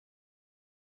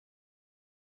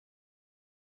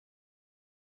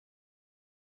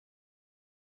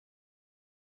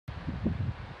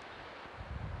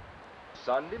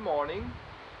Sunday morning,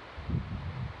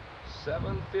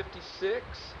 7:56,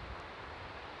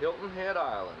 Hilton Head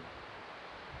Island,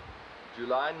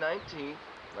 July 19th,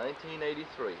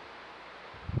 1983.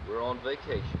 We're on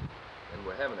vacation and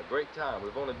we're having a great time.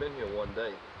 We've only been here one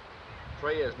day.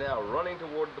 Trey is now running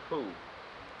toward the pool.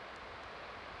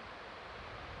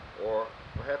 Or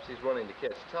perhaps he's running to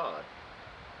catch Todd.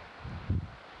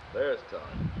 There's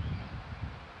Todd.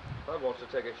 Todd wants to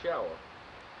take a shower.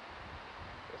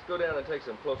 Let's go down and take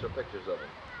some closer pictures of him.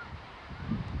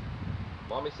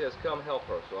 Mommy says come help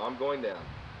her, so I'm going down.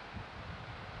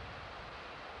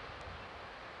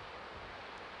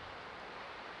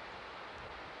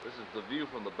 This is the view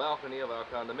from the balcony of our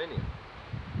condominium.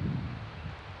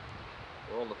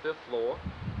 We're on the 5th floor.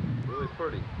 Really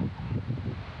pretty.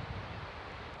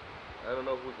 I don't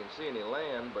know if we can see any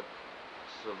land, but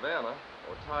Savannah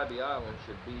or Tybee Island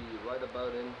should be right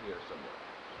about in here somewhere.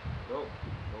 Nope,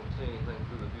 don't see anything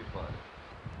through the viewfinder.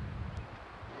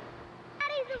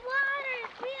 Daddy, the water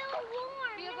feels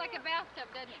warm. Feels like a bathtub,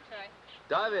 doesn't it, Trey?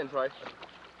 Dive in, Trey.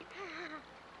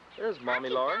 There's Mommy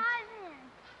Lauren.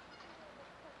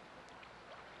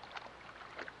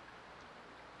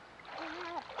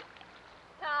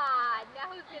 Todd, now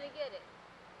who's going to get it?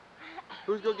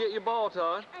 Who's going to get your ball,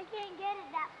 Todd? I can't get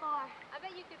it that far. I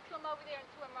bet you could swim over there and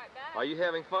swim right back. Are you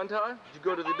having fun, Todd? Did you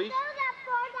go to the beach? I can't go that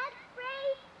far. That's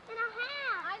 3.5.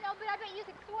 I know, but I bet you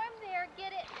could swim there and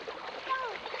get it. Go,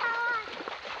 Todd.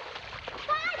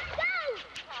 Todd, go!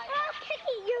 Todd. I'll kick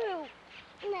you.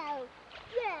 No.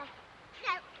 Yeah.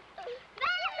 No.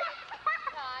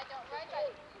 Todd, don't run by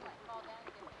the pool. You might fall down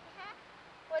again.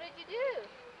 What did you do?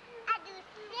 I do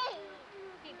sand.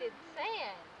 He did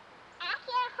sand. I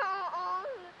can't hold on.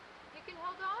 You can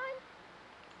hold on?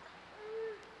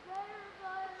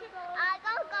 I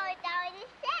don't go down the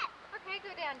steps. Okay,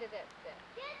 go down to that step.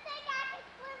 Do you think I can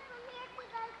swim from here to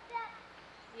those steps?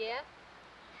 Yes.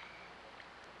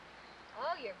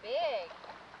 Oh, you're big.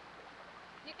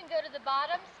 You can go to the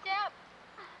bottom step.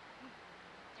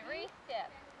 3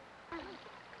 steps.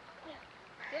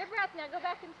 Get a breath now. Go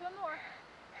back and swim more.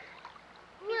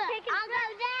 I'll go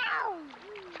down.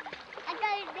 I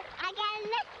gotta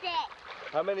lift it.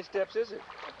 How many steps is it?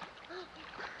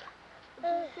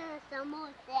 Some more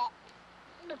steps.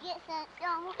 Get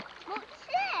some more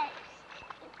steps.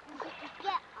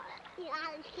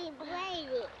 I'll keep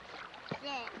waiting.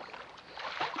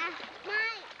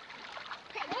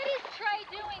 What is Trey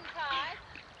doing, Todd?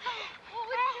 What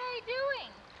was Trey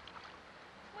doing?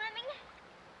 Swimming.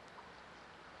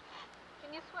 Can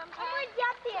you swim, I'm Todd? gonna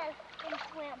jump here and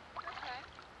swim. Okay.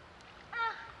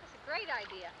 That's a great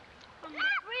idea. Over here.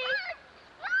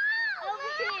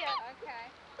 Okay.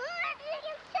 Oh!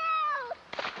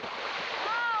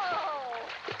 Oh!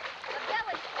 The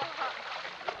belly flop.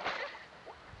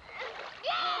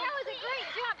 That was a great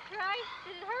jump, Trey.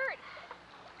 Did it hurt?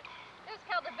 That was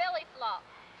called the belly flop.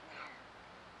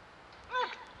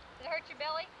 Did it hurt your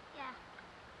belly? Yeah.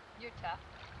 You're tough.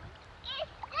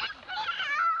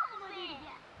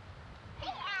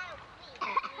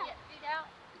 Get feet out.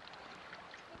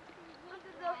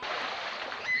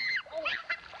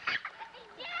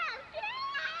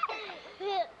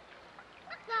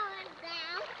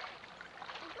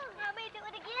 Want me to do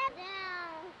it again?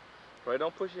 Down. Trey,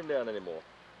 don't push him down anymore.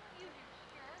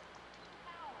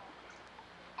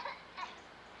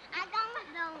 I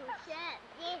don't shut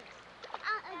this.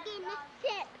 I'll give me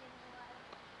sip.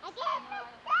 I get the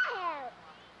step.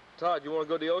 Todd, you want to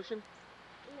go to the ocean?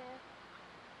 No.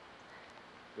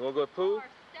 You want to go to the pool? Our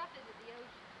stuff is at the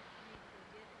ocean. You need to go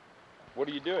get it. What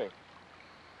are you doing?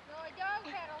 No, a dog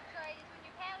paddle, Trey, is when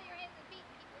you paddle your hands and feet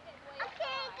and keep your head way I up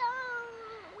can't high.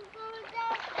 go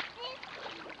down this.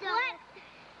 What?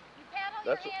 You paddle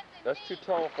your hands and That's feet. too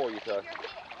tall for you, Keep Todd. your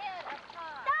head up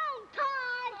high. Don't,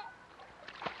 Todd.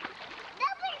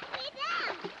 That brings me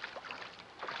down.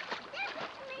 That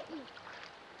brings me.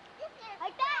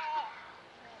 Like that.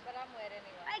 But I'm wet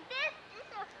anyway. Like this.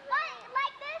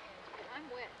 Like this. I'm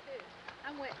wet too.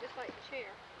 I'm wet just like the chair.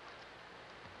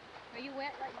 Are you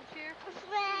wet like the chair?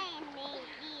 Rain made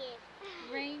this.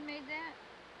 Rain made that?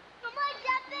 I'm gonna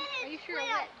jump in and Are you sure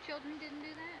swim. wet children didn't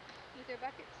do that? Use their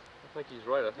buckets? I think he's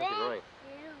right. I think it's rain.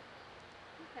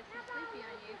 He's got some sleepy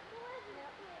on you.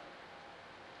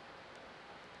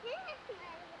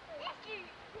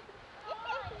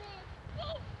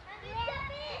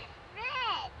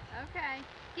 Red. Okay.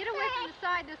 Get away from the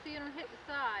side though so you don't hit the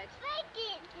side. Like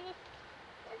it.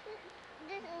 This is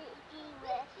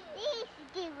red. This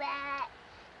is red.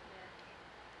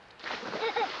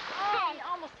 Oh, you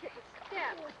almost hit the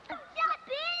step. Stop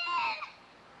it!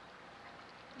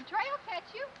 And Trey will catch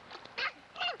you.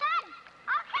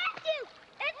 I'll catch you!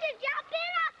 It's a jump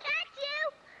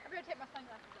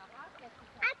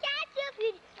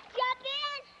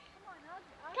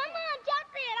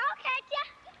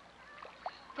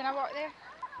there?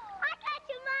 I got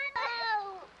you,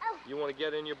 Mom. Oh. You want to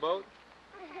get in your boat?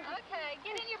 Okay,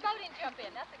 get in your boat and jump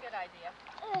in. That's a good idea.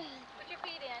 Put your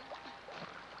feet in.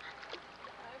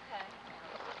 Okay.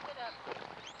 Sit up.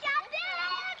 Jump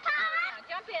in, Pop. Now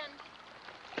jump in.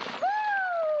 Woo!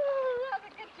 That was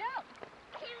a good jump.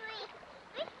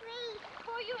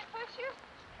 Pull you and push you?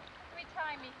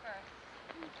 Retie me first.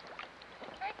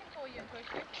 Trey can pull you and push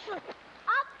you.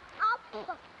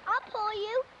 I'll pull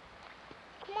you.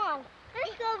 Come on,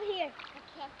 let's go over here.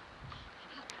 Okay.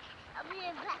 I'll be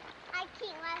right back. I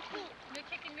kick my feet. You're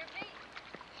kicking your feet.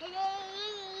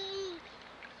 Hey.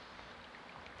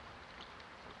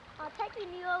 I'm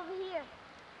taking you over here.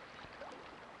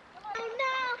 Come on. Oh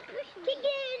no! Kick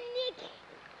in your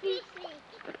feet.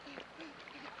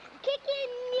 Kick in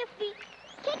your feet.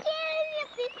 Kick in your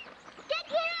feet.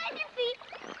 Kick in your feet.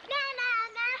 No, no,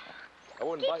 no. I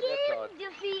wouldn't bite that, Todd. Kick in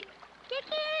your feet. Kick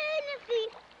in your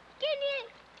feet.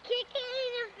 Kick in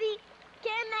your feet.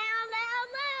 Get now.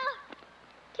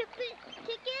 Kick in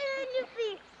your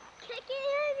feet. Kick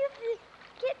in your feet.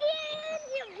 Kick in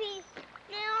your feet.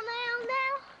 Now.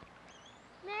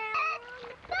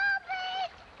 Stop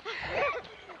it!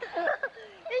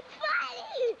 It's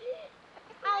funny.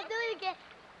 I'll do it again.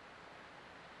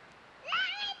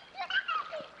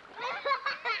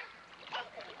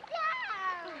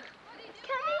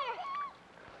 Come here.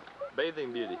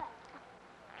 Bathing beauty.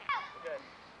 Okay.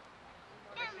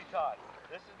 Let me see Todd.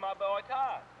 This is my boy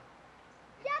Todd.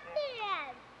 Jump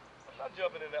in. I'm not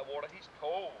jumping in that water. He's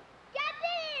cold. Jump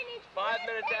in. It's 5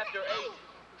 minutes after 8.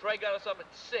 Trey got us up at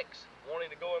 6, wanting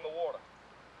to go in the water.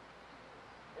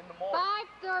 In the morning.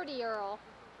 5:30, Earl.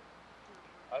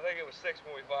 I think it was 6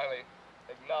 when we finally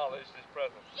acknowledged his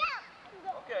presence. Jump.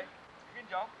 Okay, you can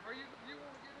jump. Are you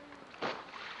want to get in?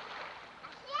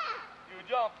 Yeah. You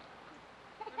jump.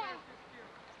 Let me ask this kid.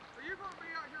 Are you going to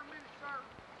be out here a minute, sir?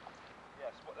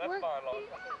 Yes, that's fine, Lord.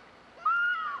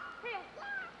 Here.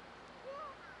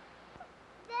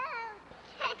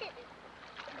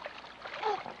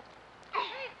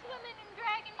 Swimming and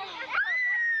dragging your hair.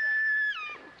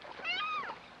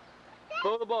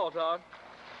 Throw the ball, Todd.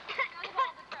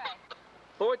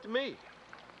 Throw it to me.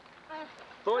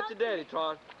 Throw it to Daddy,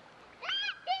 Todd.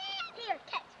 Here,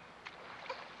 catch.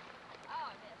 Oh,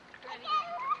 I missed. Ready?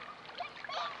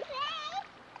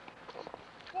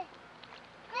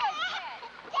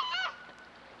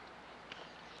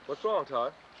 What's wrong,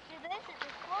 Todd? This is a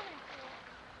swimming pool.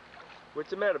 What's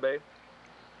the matter, babe?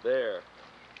 There.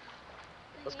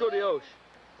 Let's go to the ocean.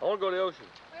 I want to go to the ocean.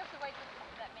 We have to wait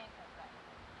till that man comes back.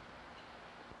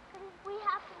 We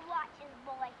have to watch his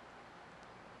boy.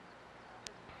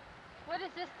 What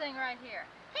is this thing right here?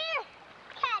 Here,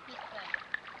 catch. This thing.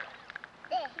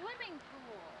 This. Swimming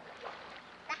pool.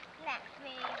 That's not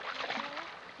swimming pool.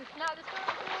 It's not the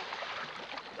swimming pool?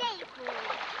 Play pool.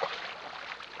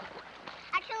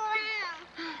 I turn around.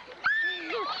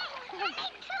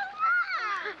 I turn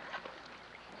around.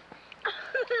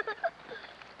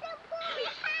 The pool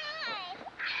is high.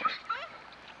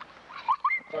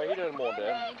 All right, he doesn't want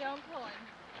that. Hey, don't pull him.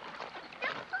 The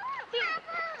pool,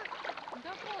 Papa.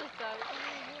 Don't pull his boat.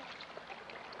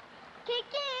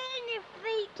 Kick in your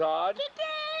feet. Todd? Kick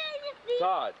in your feet.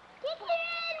 Todd. Kick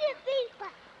in your feet.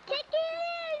 Kick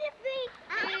in your feet.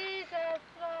 Jesus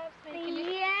loves me. Can you...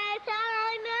 Yes,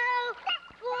 I know.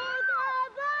 For the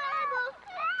Bible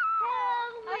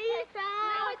tells me Okay, so.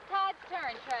 now it's Todd's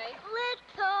turn, Trey.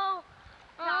 Little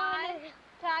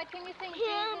Todd, can you sing can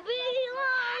Jesus? be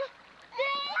one.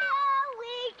 Say how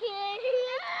we can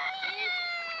hear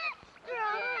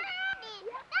strong.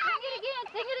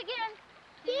 Sing it again.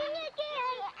 Sing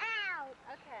again. Out.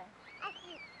 Okay.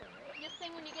 Just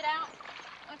sing when you get out.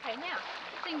 Okay, now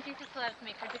sing Jesus loves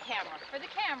me for the camera. For the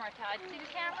camera, Todd. See the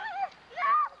camera? Sing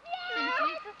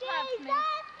Jesus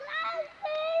loves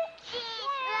me.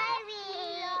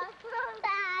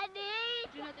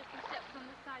 Do you know there's some steps on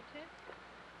this side too?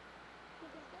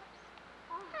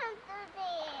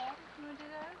 You want to do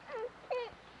those?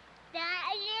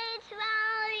 That is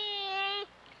slowly.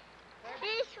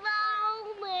 It's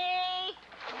slowly.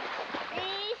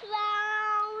 It's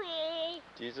slowly.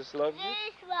 Jesus loves you?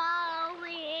 It's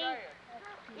slowly.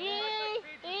 It's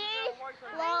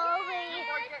slowly.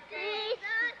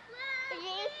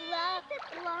 It's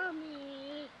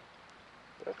slowly.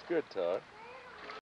 That's good, Todd.